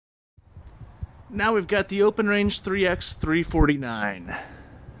Now we've got the Open Range 3X 349.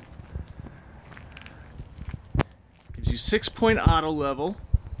 Gives you 6-point auto level,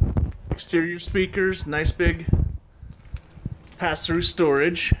 exterior speakers, nice big pass-through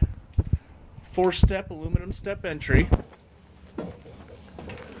storage, 4-step aluminum step entry.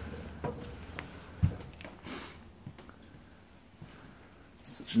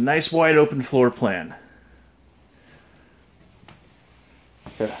 Such a nice wide open floor plan.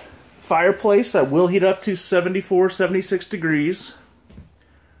 The fireplace that will heat up to 74, 76 degrees.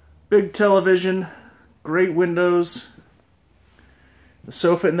 Big television, great windows. The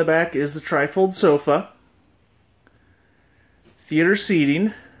sofa in the back is the trifold sofa. Theater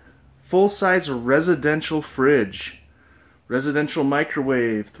seating, full-size residential fridge, residential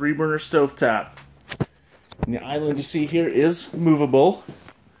microwave, 3-burner stovetop. And the island you see here is movable,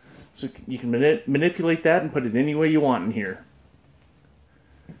 so you can manipulate that and put it any way you want in here.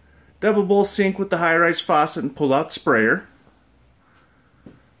 Double bowl sink with the high-rise faucet and pull-out sprayer.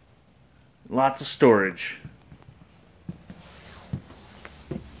 Lots of storage.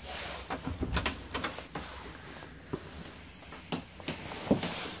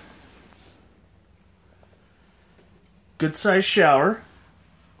 Good sized shower.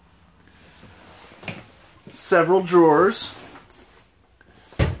 Several drawers.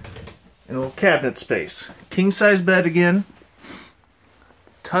 And a little cabinet space. King size bed again.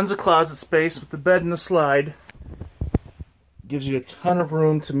 Tons of closet space with the bed and the slide. Gives you a ton of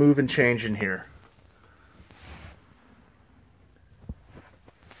room to move and change in here.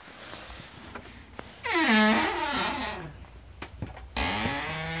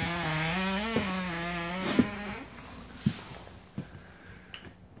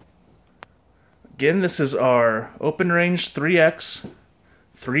 Again, this is our Open Range 3X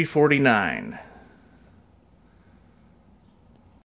 349.